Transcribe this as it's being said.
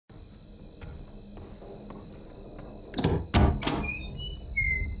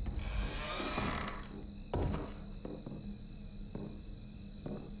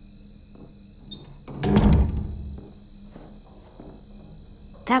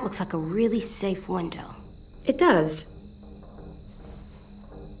That looks like a really safe window. It does.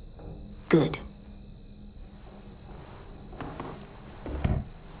 Good.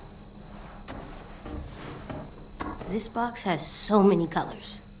 This box has so many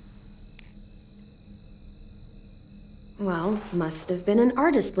colors. Well, must have been an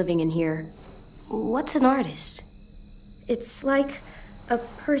artist living in here. What's an artist? It's like a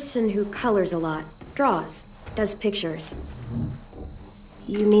person who colors a lot, draws, does pictures.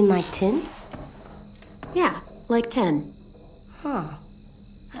 You mean like 10? Yeah, like 10. Huh.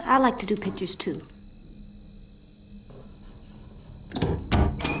 I like to do pictures too.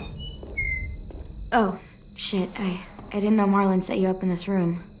 Oh, shit. I didn't know Marlon set you up in this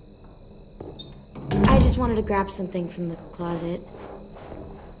room. I just wanted to grab something from the closet.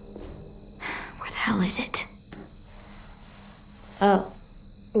 Where the hell is it? Oh.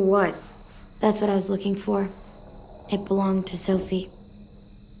 What? That's what I was looking for. It belonged to Sophie.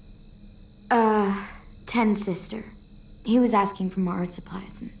 10's sister. He was asking for more art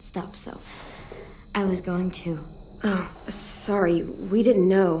supplies and stuff, so I was going to. Oh, sorry. We didn't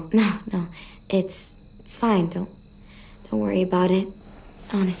know. No. It's fine. Don't worry about it.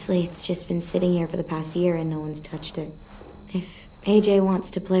 Honestly, it's just been sitting here for the past year and no one's touched it. If AJ wants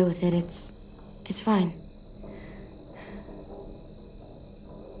to play with it, it's fine.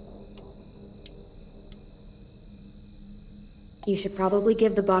 You should probably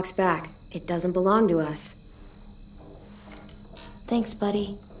give the box back. It doesn't belong to us. Thanks,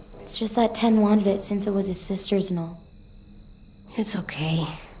 buddy. It's just that 10 wanted it since it was his sister's and all. It's okay.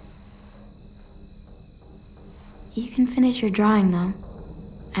 You can finish your drawing, though.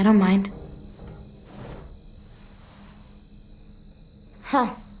 I don't mind.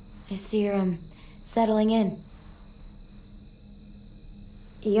 Huh. I see you're, settling in.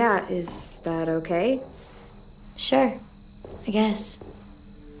 Yeah, is that okay? Sure. I guess.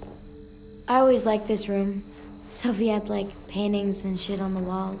 I always liked this room. Sophie had, like, paintings and shit on the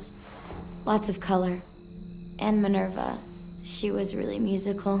walls. Lots of color. And Minerva. She was really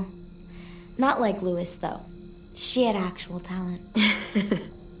musical. Not like Louis, though. She had actual talent.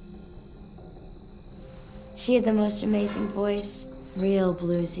 She had the most amazing voice. Real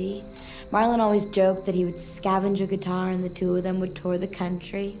bluesy. Marlon always joked that he would scavenge a guitar and the two of them would tour the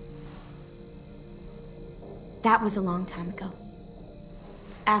country. That was a long time ago.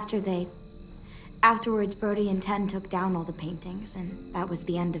 Afterwards, Brody and 10 took down all the paintings, and that was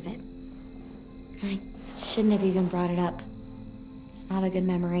the end of it. I shouldn't have even brought it up. It's not a good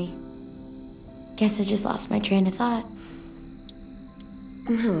memory. Guess I just lost my train of thought.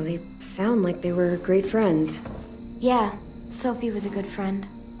 No, they sound like they were great friends. Yeah, Sophie was a good friend.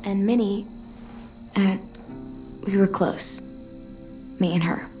 And Minnie, we were close. Me and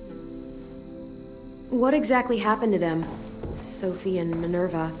her. What exactly happened to them? Sophie and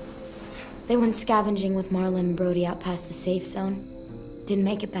Minerva. They went scavenging with Marlon and Brody out past the safe zone. Didn't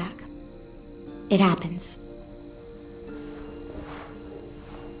make it back. It happens.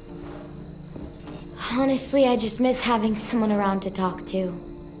 Honestly, I just miss having someone around to talk to.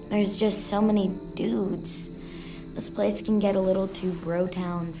 There's just so many dudes. This place can get a little too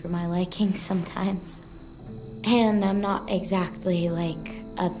bro-town for my liking sometimes. And I'm not exactly, like,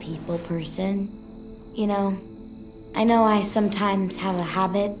 a people person, you know? I know I sometimes have a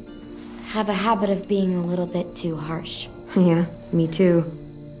habit of being a little bit too harsh. Yeah, me too.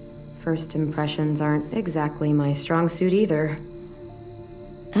 First impressions aren't exactly my strong suit either.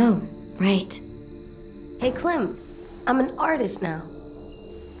 Oh, right. Hey, Clem, I'm an artist now.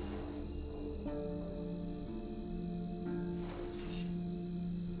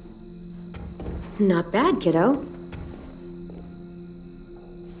 Not bad, kiddo.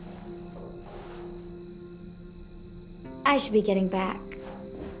 I should be getting back.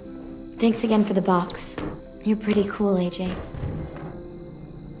 Thanks again for the box. You're pretty cool, AJ.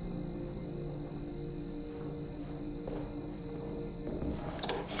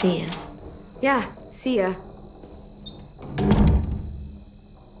 See ya. Yeah, see ya.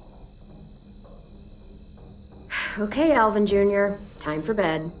 Okay, Alvin Jr., time for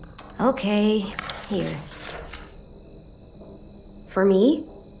bed. Okay, here. For me?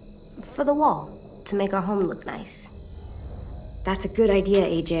 For the wall, to make our home look nice. That's a good idea,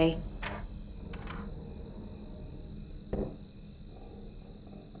 AJ.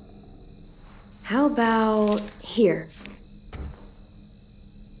 How about here?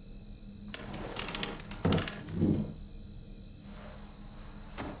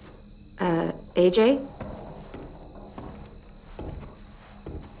 AJ?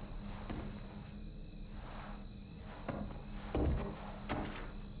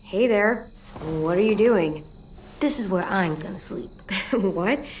 Hey there. What are you doing? This is where I'm gonna sleep.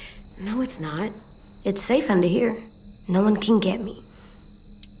 What? No, it's not. It's safe under here. No one can get me.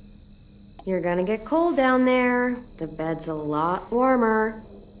 You're gonna get cold down there. The bed's a lot warmer.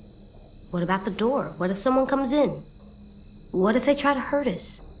 What about the door? What if someone comes in? What if they try to hurt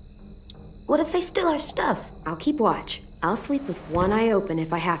us? What if they steal our stuff? I'll keep watch. I'll sleep with one eye open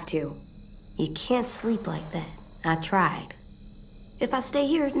if I have to. You can't sleep like that. I tried. If I stay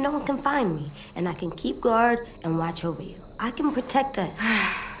here, no one can find me, and I can keep guard and watch over you. I can protect us.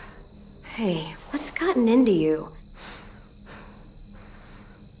 Hey, what's gotten into you?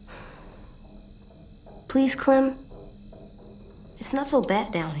 Please, Clem. It's not so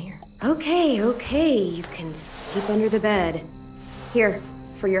bad down here. Okay, you can sleep under the bed. Here,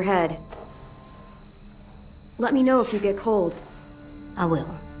 for your head. Let me know if you get cold. I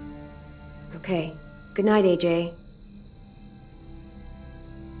will. Okay. Good night, AJ.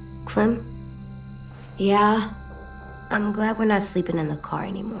 Clem? Yeah? I'm glad we're not sleeping in the car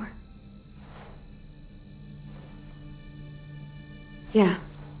anymore. Yeah.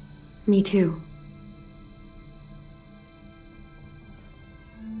 Me too.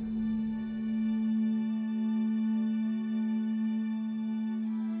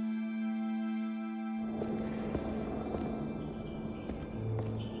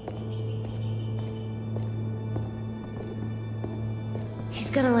 He's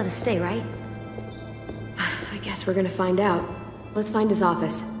gonna let us stay, right? I guess we're gonna find out. Let's find his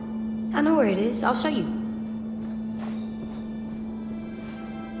office. I know where it is. I'll show you.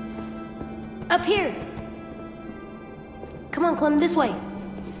 Up here! Come on, Clem, this way.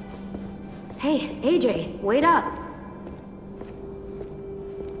 Hey, AJ, wait up.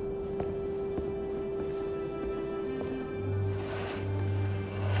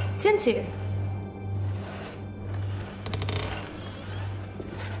 Tin's here.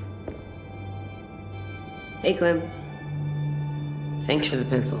 Hey, Clem. Thanks for the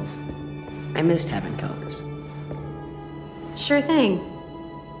pencils. I missed having colors. Sure thing.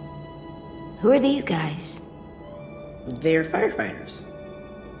 Who are these guys? They're firefighters.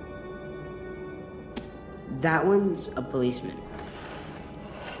 That one's a policeman.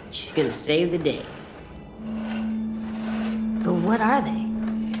 She's gonna save the day. But what are they?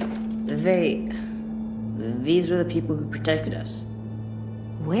 These were the people who protected us.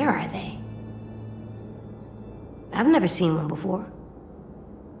 Where are they? I've never seen one before.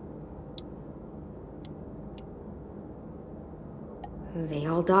 They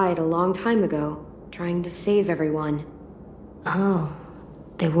all died a long time ago, trying to save everyone. Oh,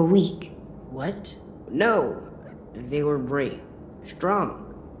 they were weak. What? No, they were brave, strong.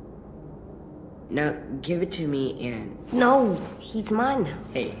 Now, give it to me and... No, he's mine now.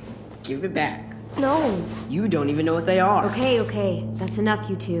 Hey, give it back. No, You don't even know what they are. Okay, that's enough,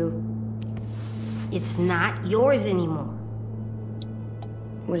 you two. it's not yours anymore.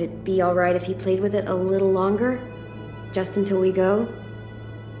 Would it be alright if he played with it a little longer? Just until we go?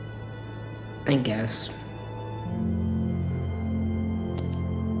 I guess.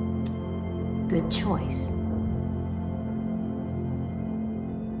 Good choice.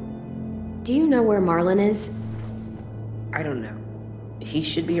 Do you know where Marlon is? I don't know. He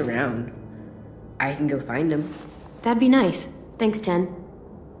should be around. I can go find him. That'd be nice. Thanks, Ten.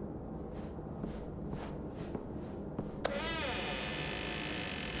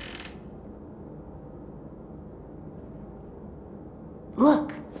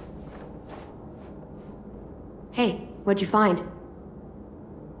 Look, Hey, what'd you find?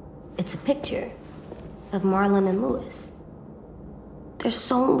 it's a picture of Marlon and Lewis. They're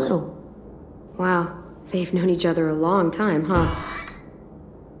so little. Wow, they've known each other a long time, huh?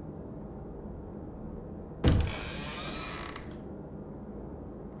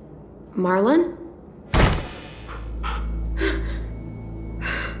 Marlon?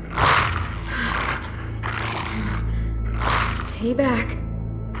 Stay back.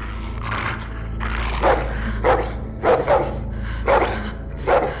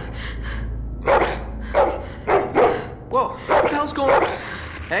 Whoa, what the hell's going on?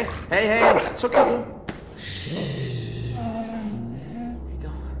 Hey, it's okay, bro. There you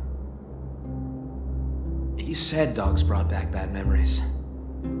go. You said dogs brought back bad memories.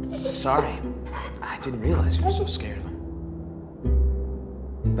 Sorry. I didn't realize you were so scared of him.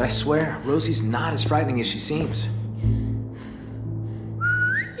 But I swear, Rosie's not as frightening as she seems.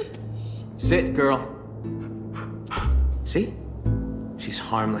 Sit, girl. See? She's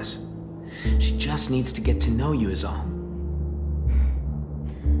harmless. She just needs to get to know you is all.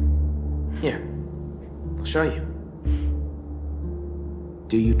 Here, I'll show you.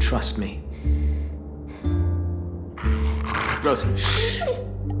 Do you trust me? Rosie, shh.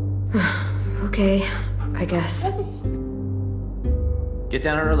 Okay. I guess. Get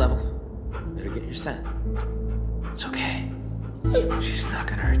down at her level. Better get your scent. It's okay. She's not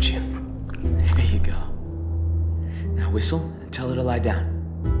gonna hurt you. There you go. Now whistle and tell her to lie down.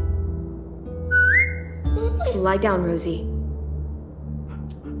 Lie down, Rosie.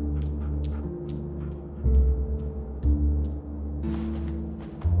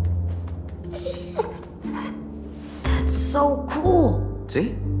 That's so cool.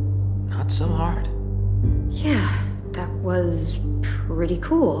 See? Not so hard. Yeah, that was pretty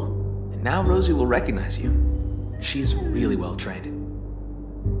cool. And now Rosie will recognize you. She's really well trained.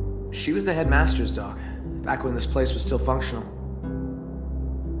 She was the headmaster's dog, back when this place was still functional.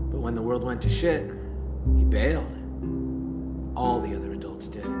 But when the world went to shit, he bailed. All the other adults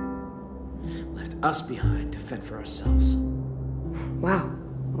did. Left us behind to fend for ourselves. Wow,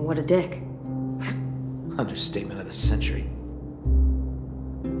 what a dick. Understatement of the century.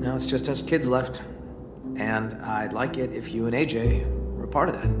 Now it's just us kids left. And I'd like it if you and AJ were a part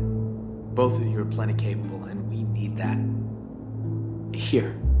of that. Both of you are plenty capable, and we need that.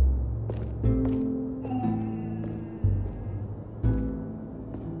 Here.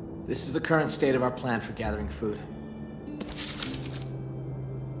 This is the current state of our plan for gathering food.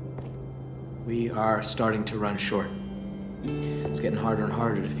 We are starting to run short. It's getting harder and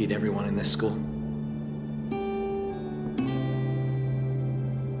harder to feed everyone in this school.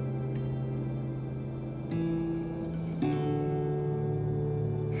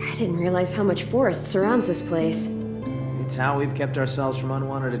 I didn't realize how much forest surrounds this place. It's how we've kept ourselves from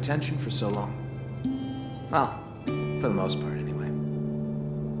unwanted attention for so long. Well, for the most part, anyway.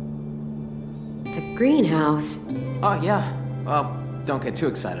 The greenhouse. Oh, yeah. Well, don't get too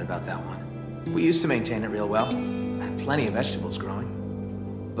excited about that one. We used to maintain it real well. Had plenty of vegetables growing.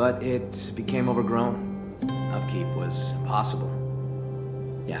 But it became overgrown. Upkeep was impossible.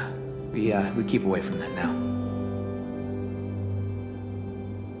 Yeah, we keep away from that now.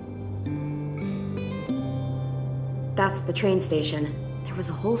 That's the train station. There was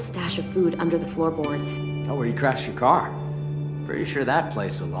a whole stash of food under the floorboards. Oh, where you crashed your car. Pretty sure that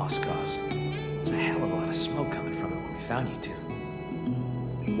place is a lost cause. There's a hell of a lot of smoke coming from it when we found you two.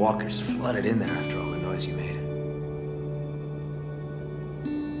 Walkers flooded in there after all the noise you made.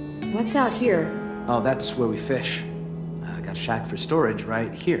 What's out here? Oh, that's where we fish. Got a shack for storage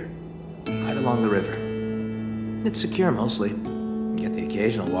right here. Right along the river. It's secure mostly. Get the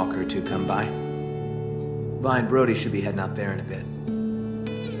occasional walker or two come by. Vi and Brody should be heading out there in a bit.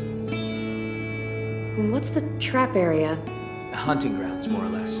 And what's the trap area? Hunting grounds, more or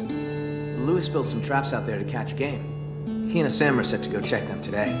less. Lewis built some traps out there to catch game. He and Sam are set to go check them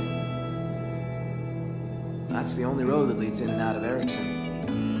today. That's the only road that leads in and out of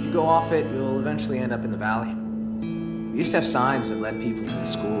Erickson. If you go off it, you'll eventually end up in the valley. We used to have signs that led people to the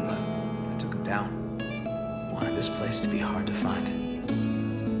school, but I took them down. Wanted this place to be hard to find.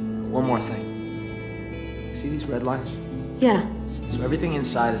 One more thing. See these red lines? Yeah. So everything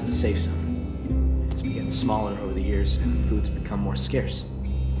inside is the safe zone. It's been getting smaller over the years, and food's become more scarce.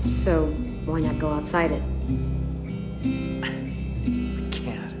 So, why not go outside it? We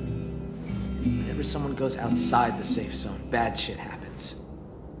can't. Whenever someone goes outside the safe zone, bad shit happens.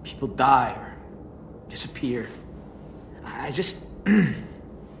 People die or disappear. I just... I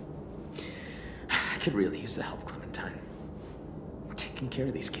could really use the help, Clementine. Taking care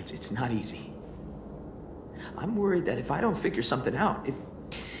of these kids, it's not easy. I'm worried that if I don't figure something out,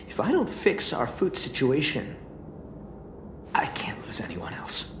 if I don't fix our food situation, I can't lose anyone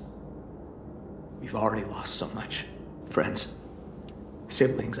else. We've already lost so much. Friends,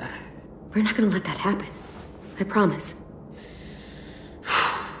 siblings, We're not gonna let that happen. I promise.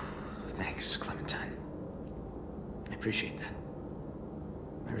 Thanks, Clementine. I appreciate that.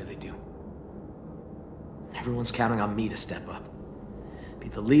 I really do. Everyone's counting on me to step up. Be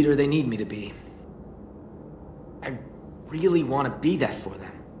the leader they need me to be. I really want to be that for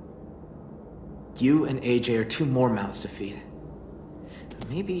them. You and AJ are two more mouths to feed.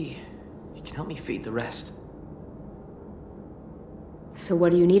 Maybe you can help me feed the rest. So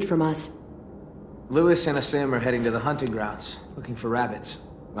what do you need from us? Lewis and Asim are heading to the hunting grounds, looking for rabbits.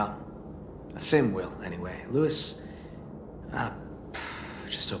 Well, Asim will, anyway. Lewis...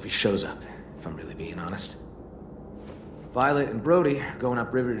 just hope he shows up, if I'm really being honest. Violet and Brody are going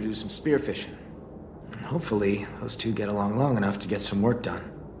upriver to do some spearfishing. And hopefully, those two get along long enough to get some work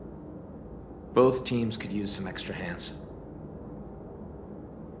done. Both teams could use some extra hands.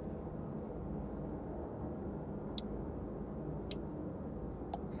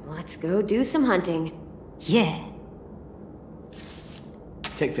 Let's go do some hunting. Yeah.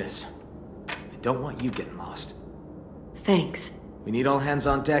 Take this. I don't want you getting lost. Thanks. We need all hands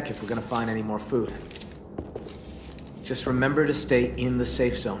on deck if we're gonna find any more food. Just remember to stay in the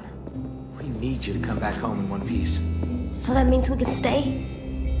safe zone. We need you to come back home in one piece. So that means we can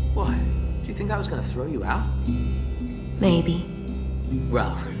stay? What? Do you think I was gonna throw you out? Maybe.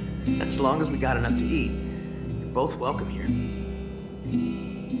 Well, as long as we got enough to eat, you're both welcome here.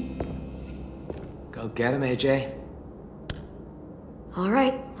 Go get him, AJ. All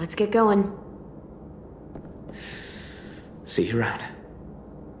right, let's get going. See you around.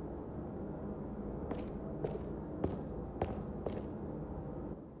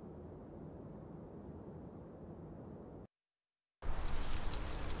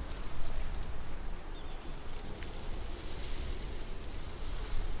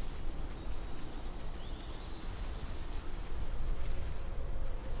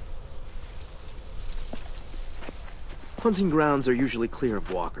 Hunting grounds are usually clear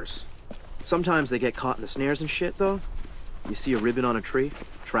of walkers. Sometimes they get caught in the snares and shit, though. You see a ribbon on a tree,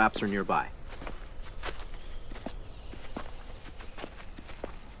 traps are nearby.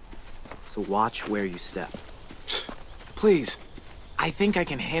 So watch where you step. Please, I think I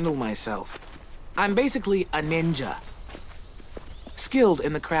can handle myself. I'm basically a ninja. Skilled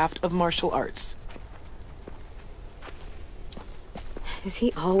in the craft of martial arts. Is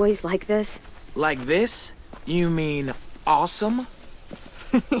he always like this? Like this? You mean awesome?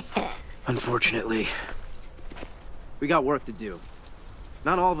 Unfortunately. We got work to do.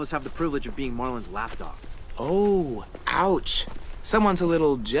 Not all of us have the privilege of being Marlon's lapdog. Oh, ouch. Someone's a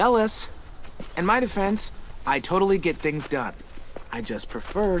little jealous. In my defense, I totally get things done. I just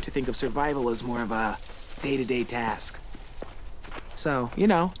prefer to think of survival as more of a day-to-day task. So, you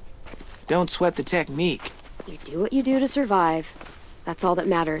know, don't sweat the technique. You do what you do to survive. That's all that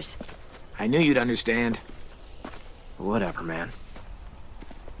matters. I knew you'd understand. Whatever, man.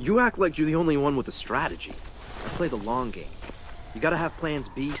 You act like you're the only one with a strategy. I play the long game. You gotta have plans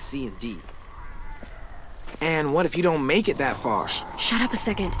B, C, and D. And what if you don't make it that far? Shut up a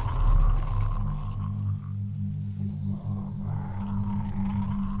second.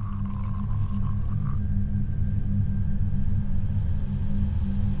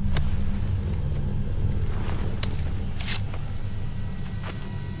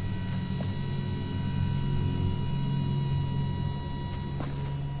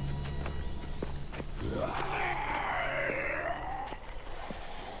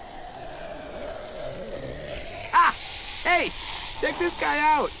 Hey, check this guy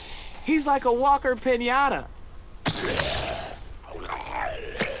out. He's like a walker piñata.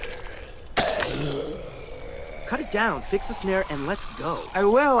 Cut it down, fix the snare, and let's go. I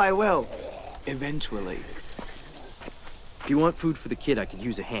will. Eventually. If you want food for the kid, I could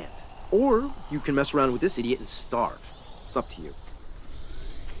use a hand. Or you can mess around with this idiot and starve. It's up to you.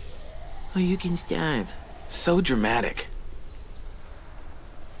 Oh, you can starve. So dramatic.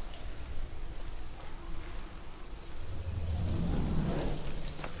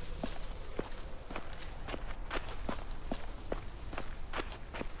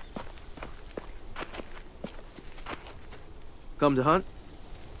 Come to hunt?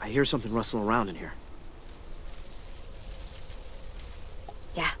 I hear something rustling around in here.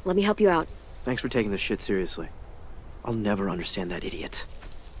 Yeah, let me help you out. Thanks for taking this shit seriously. I'll never understand that idiot.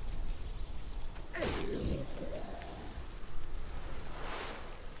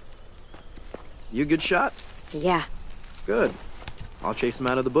 You a good shot? Yeah. Good. I'll chase him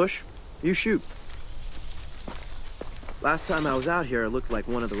out of the bush. You shoot. Last time I was out here, it looked like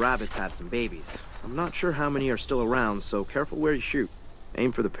one of the rabbits had some babies. I'm not sure how many are still around, so careful where you shoot.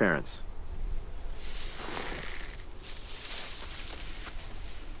 Aim for the parents.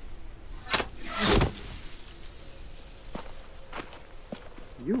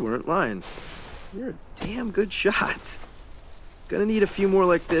 You weren't lying. You're a damn good shot. Gonna need a few more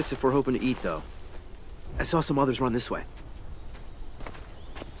like this if we're hoping to eat, though. I saw some others run this way.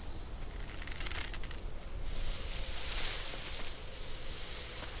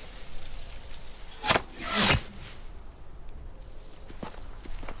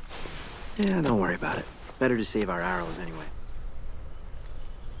 Yeah, don't worry about it. Better to save our arrows anyway.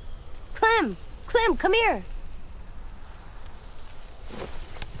 Clem! Clem, come here!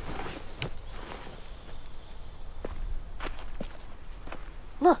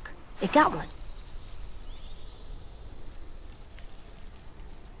 Look, it got one.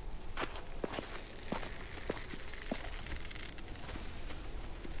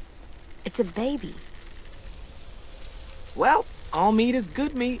 It's a baby. Well, all meat is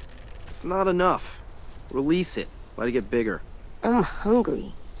good meat. It's not enough. Release it. Let it get bigger. I'm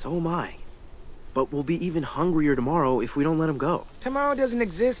hungry. So am I. But we'll be even hungrier tomorrow if we don't let him go. Tomorrow doesn't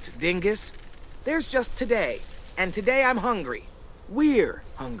exist, dingus. There's just today. And today I'm hungry. We're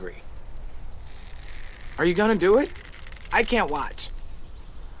hungry. Are you gonna do it? I can't watch.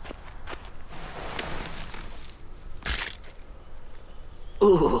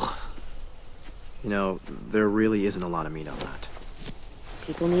 Ooh. You know, there really isn't a lot of meat on that.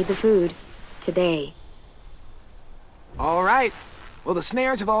 People need the food. Today. All right. Well, the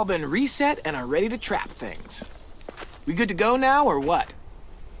snares have all been reset and are ready to trap things. We good to go now, or what?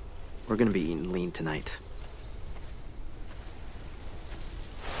 We're gonna be eating lean tonight.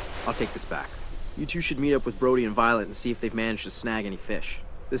 I'll take this back. You two should meet up with Brody and Violet and see if they've managed to snag any fish.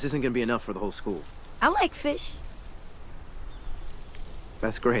 This isn't gonna be enough for the whole school. I like fish.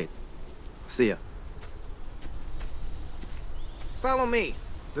 That's great. See ya. Follow me.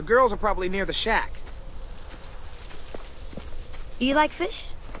 The girls are probably near the shack. You like fish?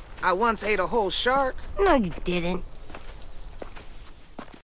 I once ate a whole shark. No, you didn't.